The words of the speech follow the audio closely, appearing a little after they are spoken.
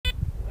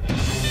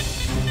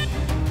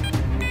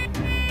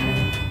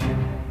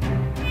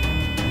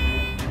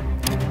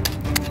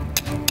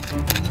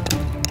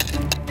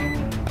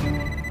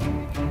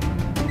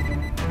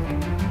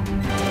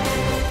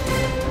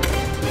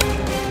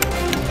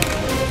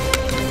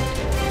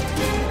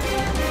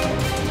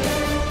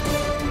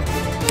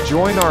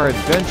Join our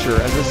adventure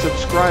as a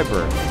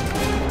subscriber.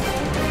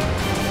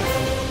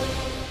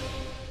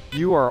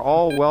 You are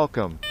all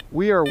welcome.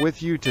 We are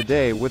with you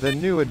today with a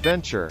new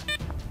adventure.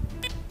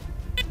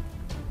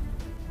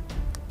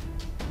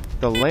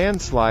 The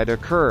landslide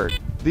occurred.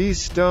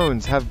 These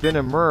stones have been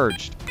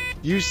emerged.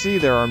 You see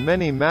there are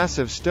many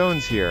massive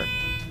stones here.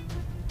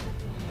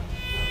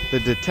 The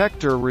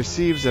detector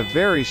receives a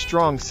very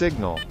strong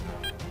signal.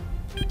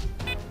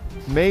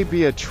 May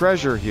be a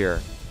treasure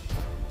here.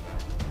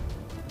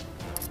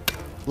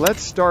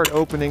 Let's start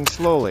opening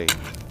slowly.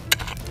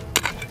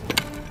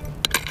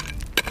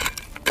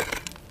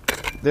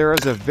 There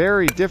is a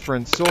very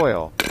different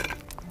soil.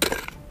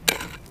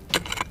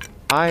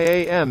 I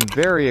am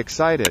very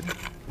excited.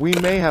 We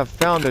may have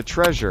found a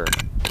treasure.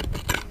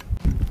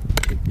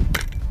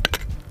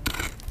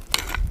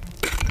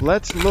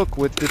 Let's look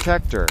with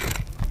detector.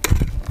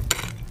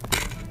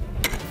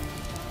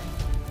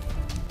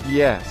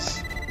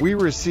 Yes, we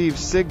receive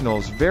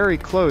signals very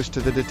close to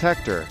the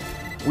detector.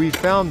 We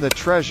found the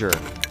treasure.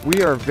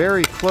 We are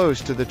very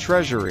close to the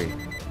treasury.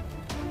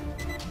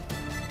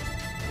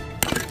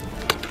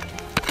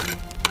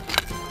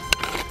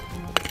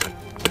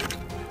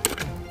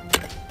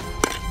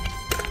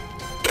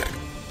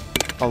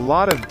 A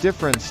lot of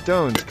different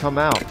stones come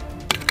out.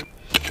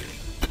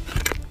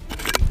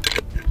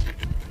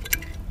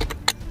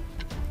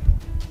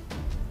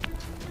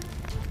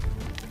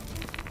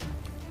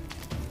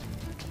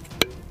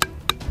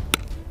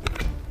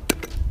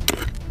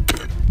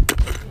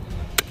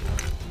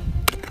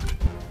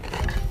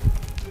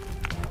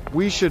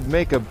 We should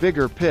make a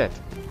bigger pit.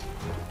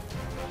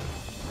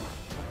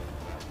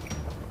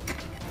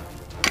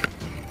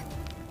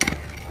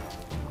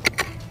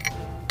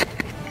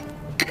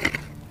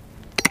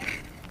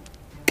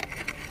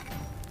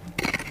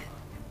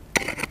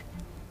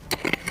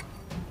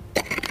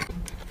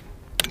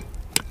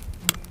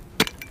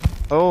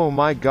 Oh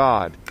my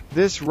God!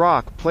 This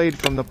rock played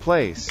from the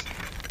place.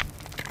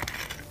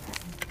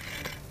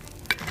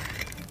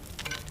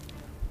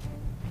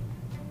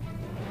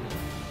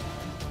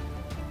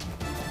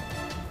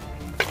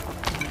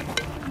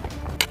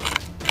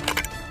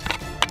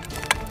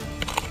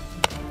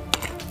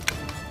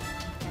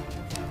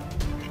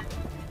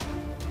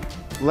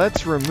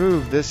 Let's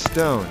remove this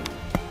stone.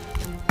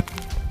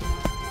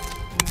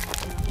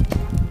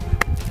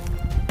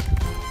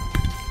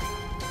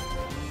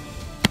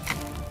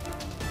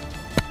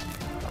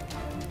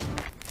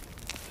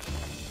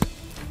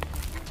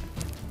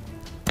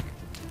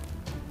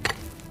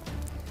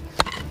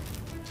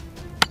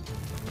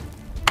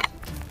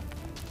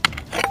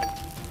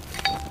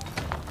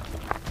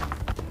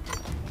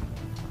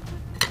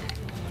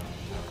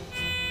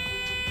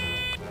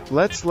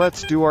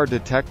 Let's do our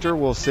detector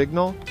will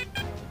signal.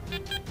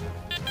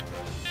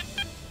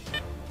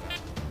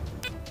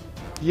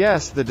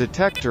 Yes, the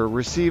detector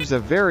receives a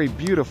very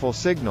beautiful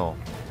signal.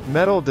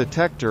 Metal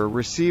detector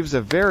receives a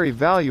very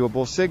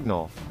valuable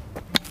signal.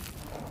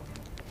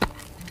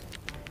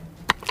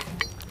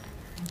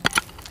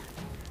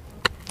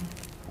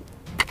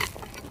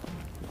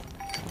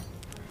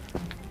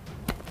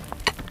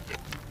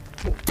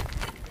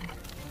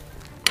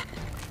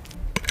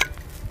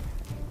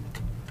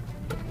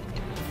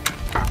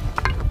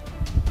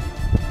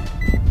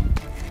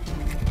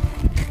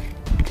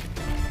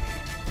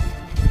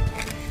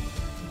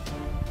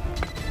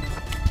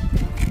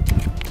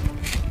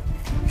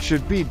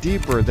 Should be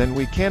deeper than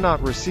we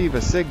cannot receive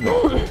a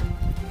signal.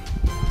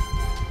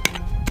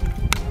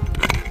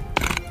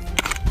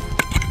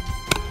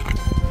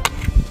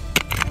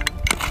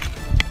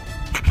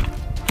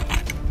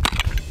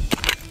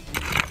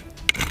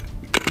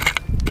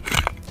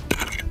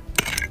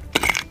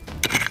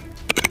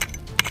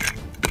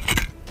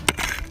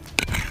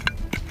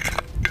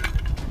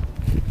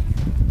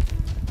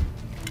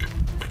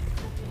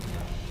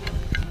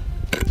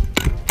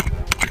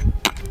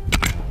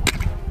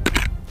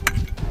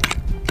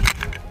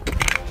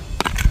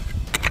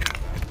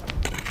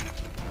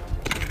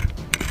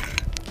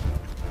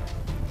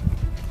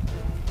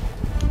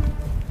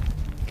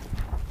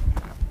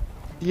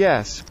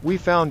 Yes, we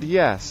found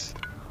yes.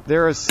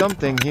 There is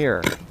something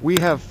here. We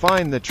have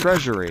find the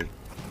treasury.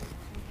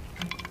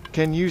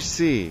 Can you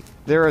see?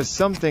 There is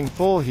something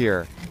full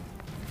here.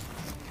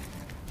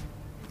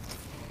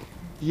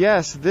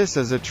 Yes, this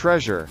is a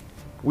treasure.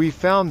 We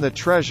found the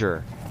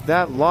treasure.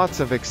 That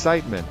lots of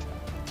excitement.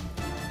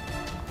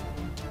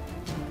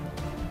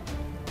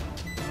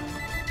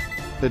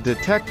 The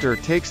detector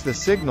takes the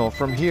signal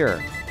from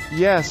here.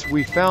 Yes,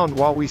 we found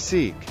what we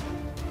seek.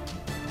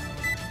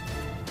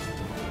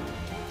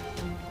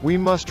 We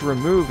must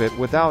remove it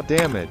without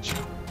damage.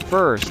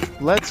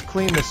 First, let's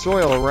clean the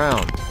soil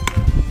around.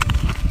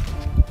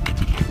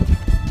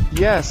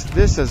 Yes,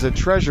 this is a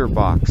treasure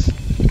box.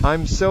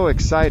 I'm so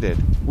excited.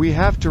 We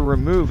have to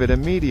remove it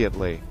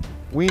immediately.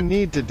 We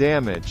need to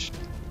damage.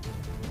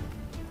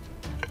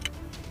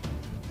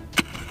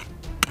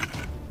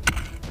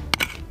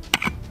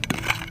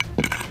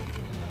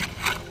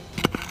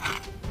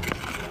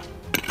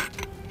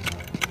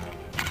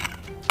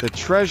 The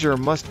treasure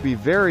must be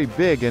very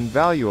big and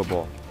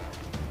valuable.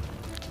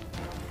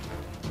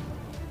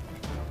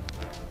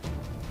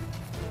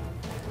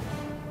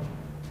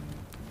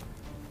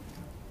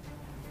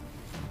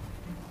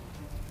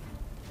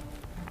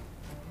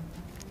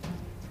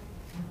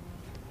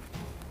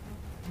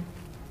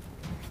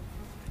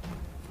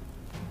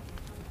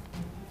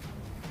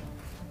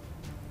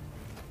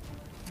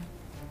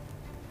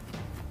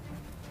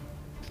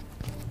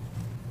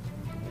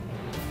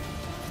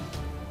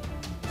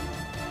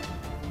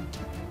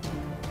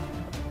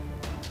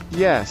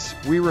 Yes,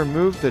 we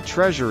removed the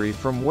treasury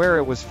from where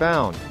it was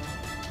found.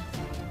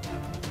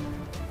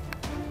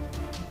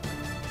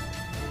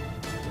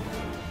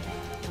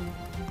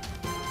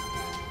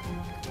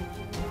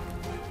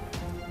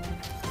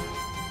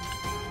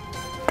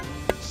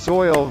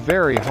 Soil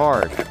very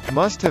hard,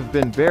 must have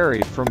been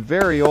buried from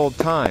very old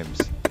times.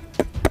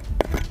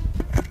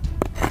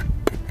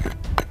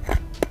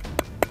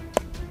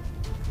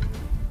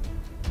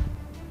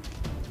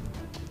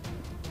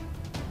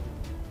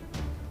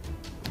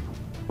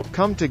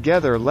 Come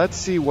together, let's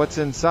see what's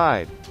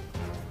inside.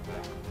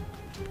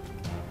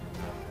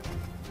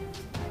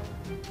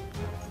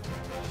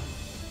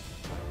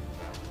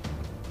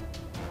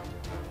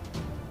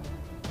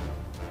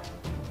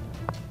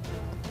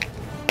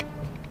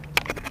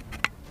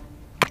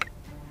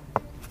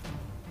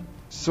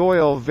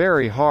 Soil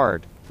very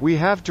hard. We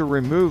have to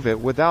remove it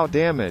without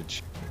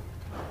damage.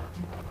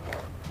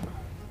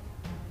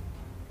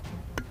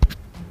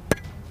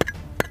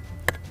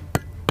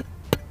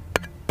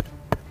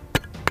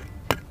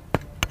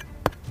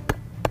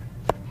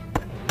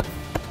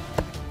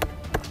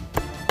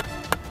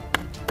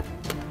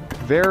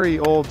 Very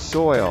old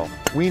soil.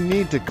 We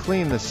need to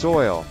clean the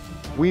soil.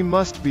 We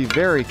must be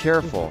very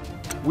careful.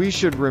 We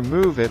should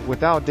remove it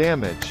without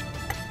damage.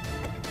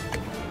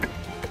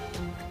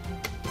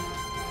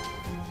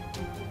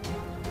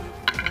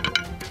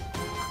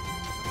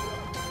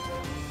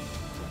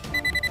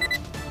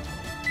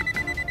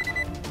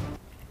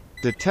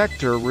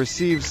 Detector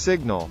receives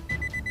signal.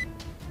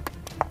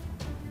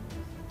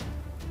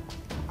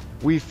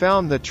 We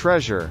found the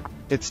treasure.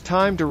 It's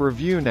time to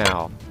review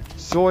now.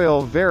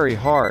 Soil very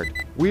hard.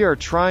 We are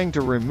trying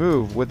to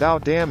remove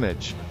without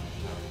damage.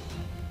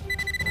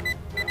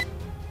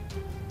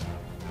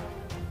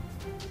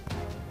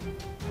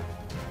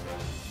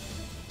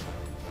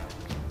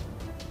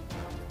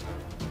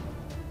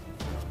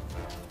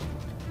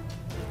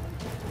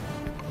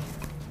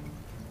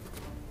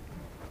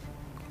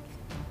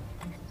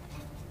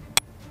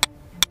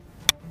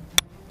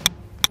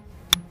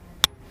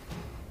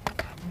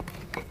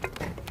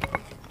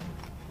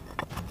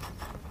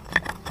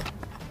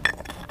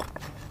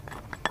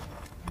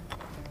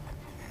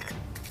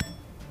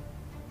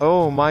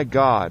 Oh my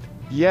God.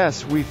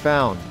 Yes, we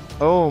found.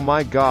 Oh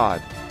my God.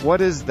 What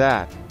is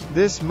that?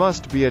 This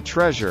must be a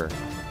treasure.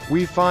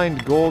 We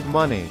find gold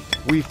money.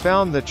 We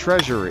found the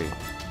treasury.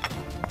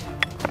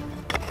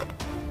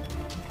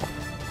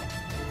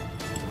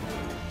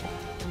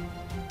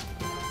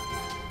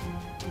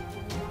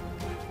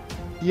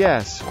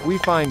 Yes, we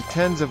find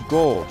tens of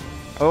gold.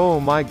 Oh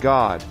my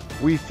God.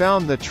 We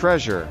found the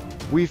treasure.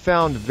 We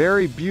found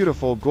very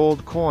beautiful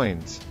gold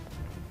coins.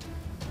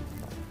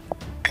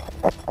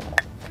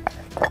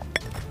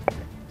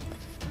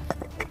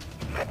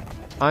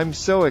 I'm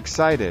so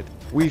excited.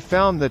 We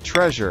found the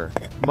treasure.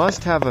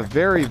 Must have a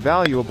very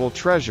valuable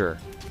treasure.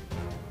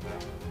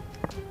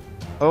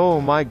 Oh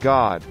my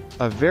God.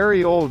 A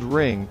very old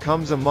ring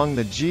comes among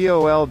the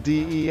goldenpares.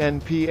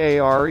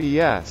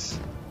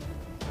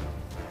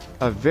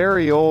 A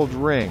very old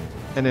ring.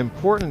 An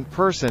important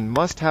person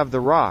must have the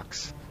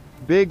rocks.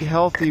 Big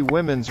healthy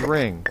women's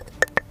ring.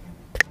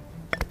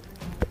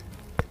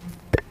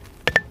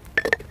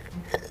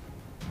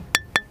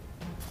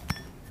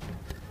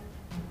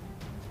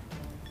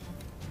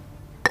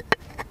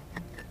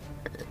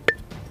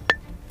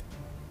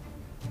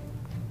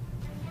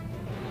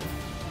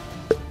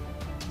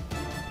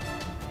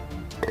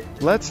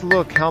 Let's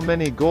look how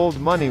many gold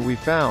money we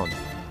found.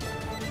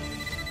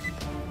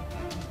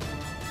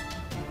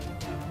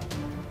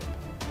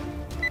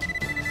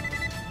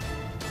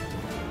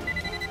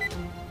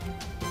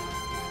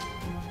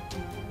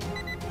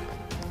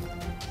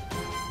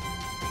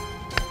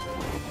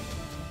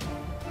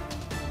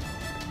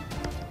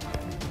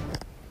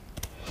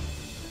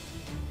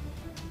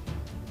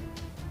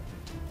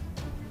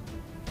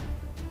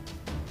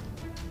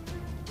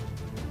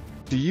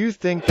 Do you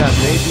think that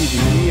may be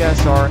the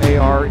ESRARENGIZ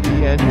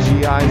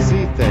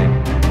thing?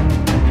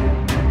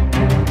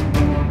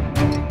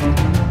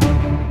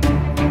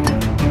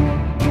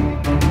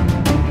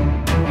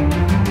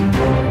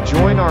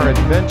 Join our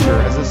adventure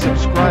as a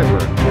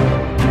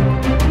subscriber.